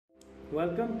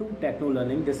Welcome to Techno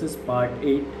Learning. This is part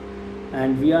 8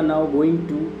 and we are now going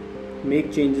to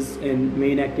make changes in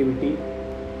main activity.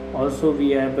 Also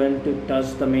we haven't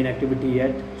touched the main activity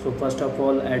yet. So first of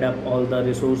all, add up all the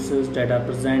resources that are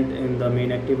present in the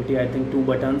main activity. I think 2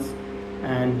 buttons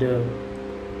and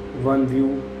one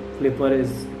view flipper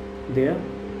is there.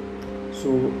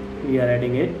 So we are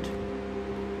adding it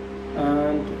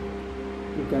and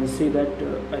you can see that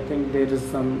I think there is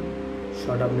some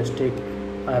sort of mistake.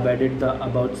 I have added the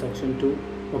about section too.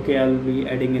 Okay, I'll be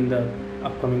adding in the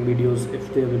upcoming videos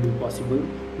if there will be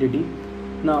possibility.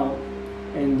 Now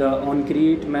in the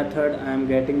onCreate method I am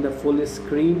getting the full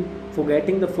screen. For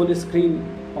getting the full screen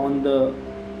on the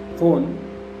phone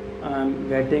I am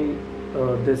getting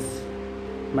this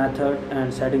method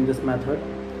and setting this method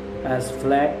as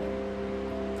flag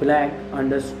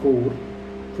underscore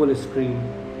full screen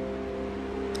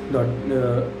dot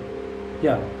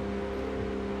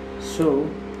so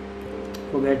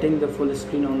for getting the full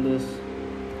screen on this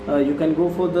you can go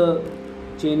for the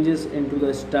changes into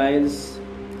the styles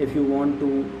if you want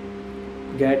to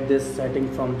get this setting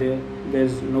from there.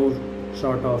 There's no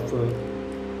sort of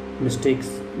mistakes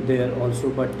there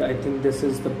also, but I think this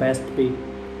is the best way.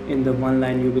 In the one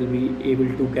line you will be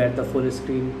able to get the full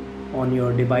screen on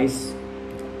your device.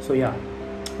 So yeah,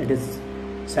 it is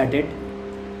set it,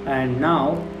 and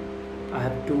now I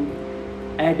have to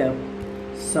add up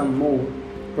some more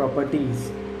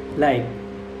properties like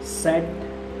set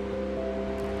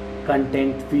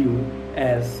content view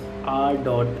as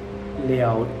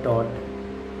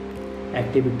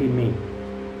r.layout.activity main,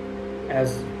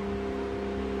 as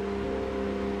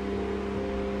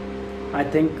I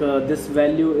think this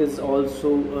value is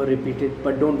also repeated,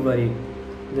 but don't worry,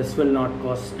 this will not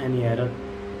cause any error.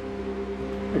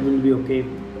 It will be okay.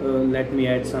 Let me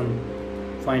add some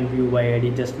find view by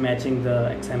ID, just matching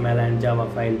the XML and Java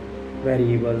file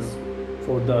variables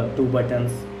for the 2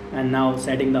 buttons, and now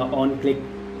setting the on click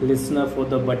listener for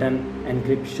the button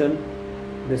encryption.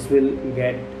 This will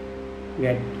get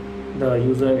the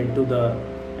user into the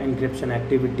encryption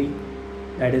activity,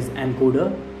 that is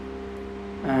encoder,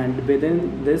 and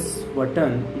within this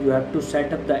button you have to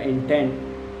set up the intent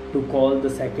to call the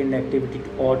second activity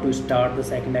or to start the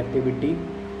second activity.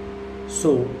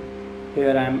 So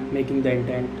here I am making the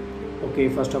intent. Okay,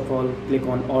 first of all click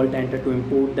on Alt Enter to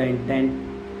import the intent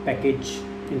package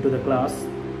into the class.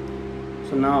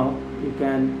 So now you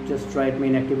can just write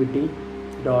main activity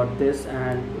dot this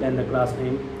and then the class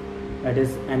name, that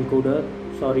is encoder.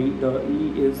 Sorry, the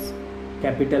E is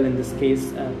capital in this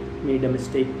case, made a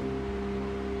mistake.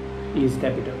 E is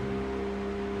capital.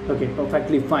 Okay,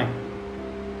 perfectly fine.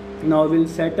 Now we'll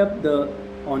set up the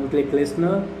on click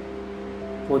listener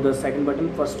for the second button.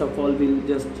 First of all we'll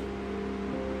just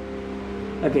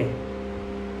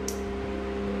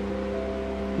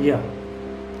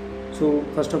so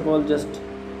first of all just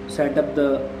set up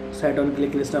the set on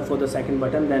click listener for the second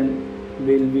button, then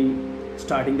we'll be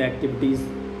starting the activities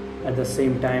at the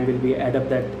same time. We'll be add up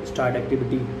that start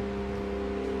activity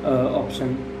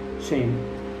option chain.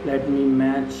 Let me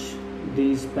match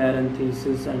these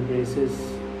parentheses and braces.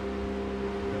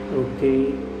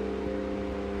 Okay,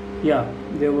 yeah,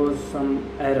 there was some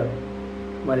error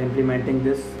while implementing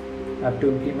this. I have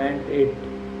to implement it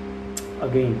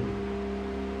again.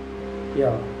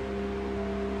 Yeah,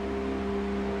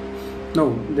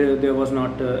 no, there was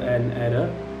not an error.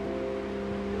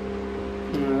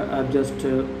 I'm just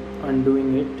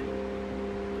undoing it.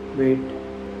 Wait,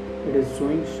 it is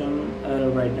showing some error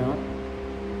right now.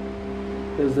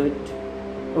 Is it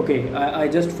okay? I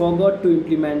just forgot to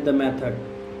implement the method,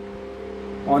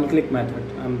 on click method.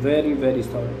 I'm very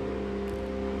sorry.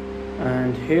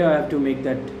 And here I have to make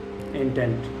that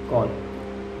intent call.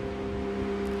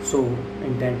 So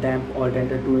intent temp Alt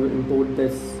Enter to import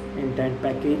this intent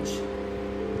package.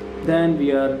 Then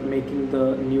we are making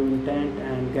the new intent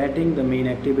and getting the main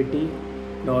activity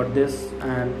dot this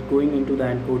and going into the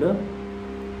encoder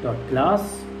dot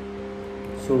class.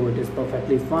 So it is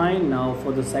perfectly fine. Now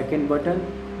for the second button,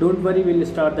 don't worry, we'll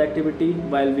start the activity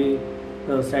while we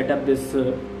set up this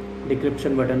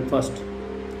decryption button first,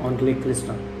 on click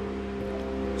listener.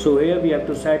 So here we have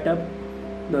to set up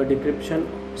the decryption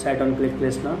set on click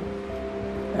listener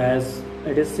as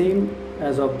it is same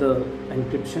as of the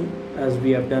encryption as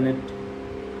we have done it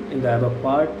in the above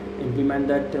part. Implement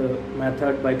that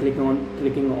method by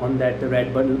clicking on that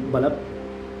red bulb.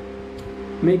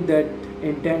 Make that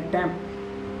intent temp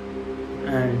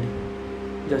and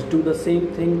just do the same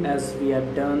thing as we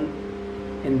have done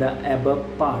in the above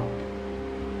part,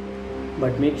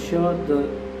 but make sure the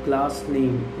class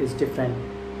name is different.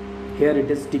 Here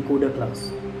it is decoder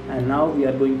class, and now we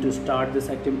are going to start this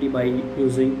activity by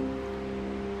using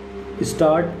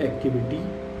start activity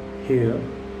here,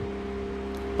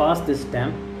 pass this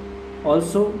temp.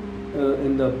 Also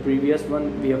in the previous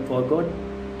one we have forgot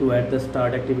to add the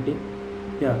start activity.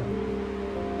 Yeah,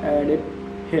 add it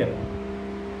here.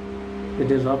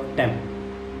 It is of temp.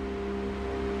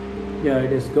 Yeah,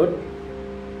 it is good.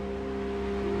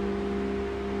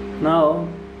 Now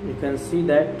you can see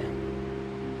that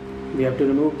we have to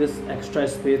remove this extra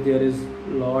space. There is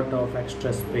lot of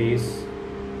extra space.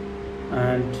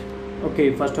 And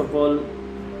okay, first of all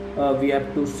we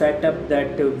have to set up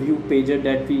that view pager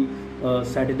that we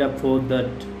set it up for that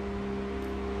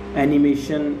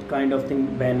animation kind of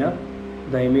thing banner.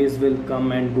 The image will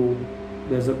come and go,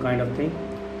 there's a kind of thing.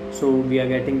 So we are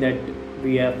getting that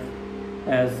we have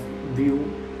as view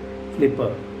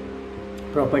flipper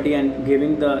property and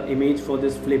giving the image for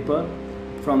this flipper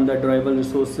from the drawable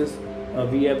resources.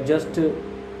 We have just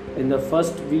in the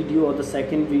first video or the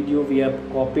second video we have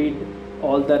copied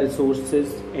all the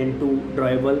resources into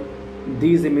drawable.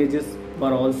 These images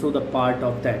were also the part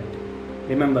of that.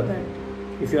 Remember that.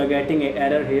 If you are getting an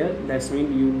error here, that's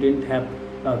mean you didn't have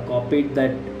copied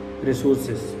that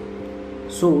resources.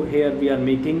 So here we are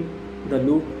making the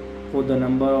loop for the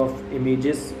number of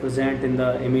images present in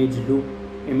the image loop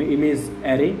image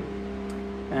array,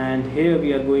 and here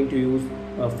we are going to use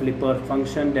a flipper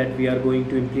function that we are going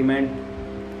to implement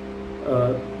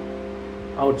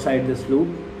outside this loop.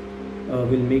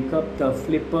 We'll make up the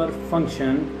flipper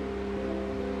function,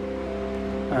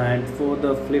 and for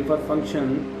the flipper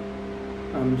function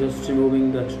I'm just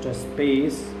removing the extra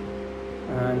space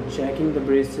and checking the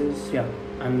braces. Yeah,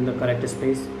 I'm in the correct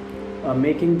space.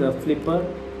 Making the flipper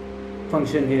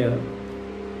function here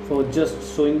for just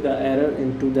showing the error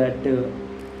into that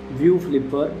view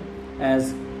flipper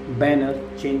as banner,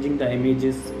 changing the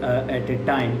images at a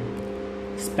time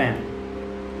span.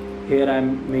 Here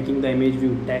I'm making the image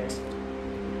view text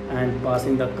and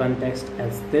passing the context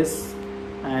as this,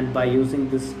 and by using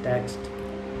this text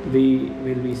we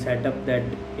will be set up that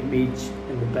image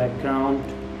in the background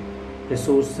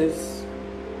resources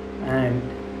and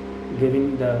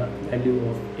giving the value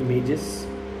of images.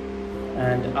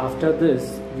 And after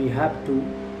this we have to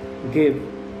give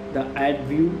the add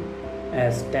view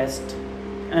as test,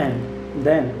 and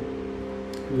then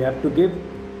we have to give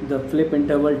the flip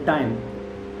interval time.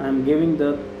 I'm giving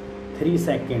the 3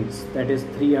 seconds, that is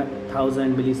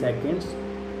 3000 milliseconds,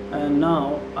 and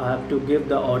now I have to give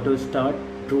the auto start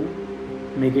true,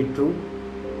 make it true,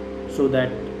 so that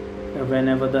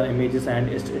whenever the images end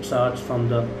it starts from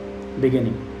the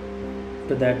beginning.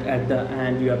 So that at the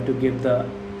end you have to give the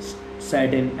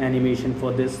set in animation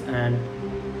for this and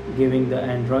giving the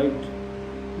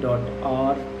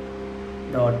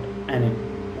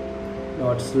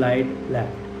android.r.anim.slide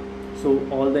left. So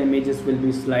all the images will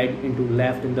be slide into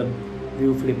left in the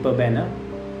view flipper banner.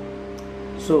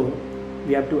 So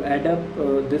we have to add up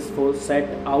this for set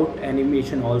out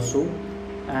animation also,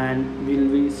 and we'll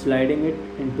be sliding it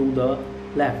into the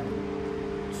left.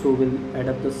 So we'll add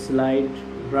up the slide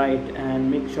right and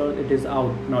make sure it is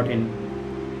out, not in.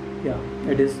 Yeah,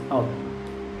 it is out.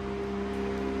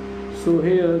 So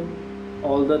here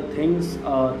all the things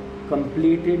are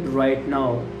completed right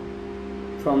now.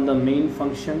 From the main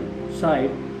function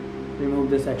side, remove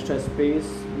this extra space,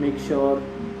 make sure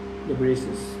the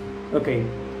braces. Okay,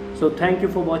 so thank you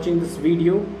for watching this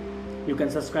video. You can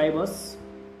subscribe us.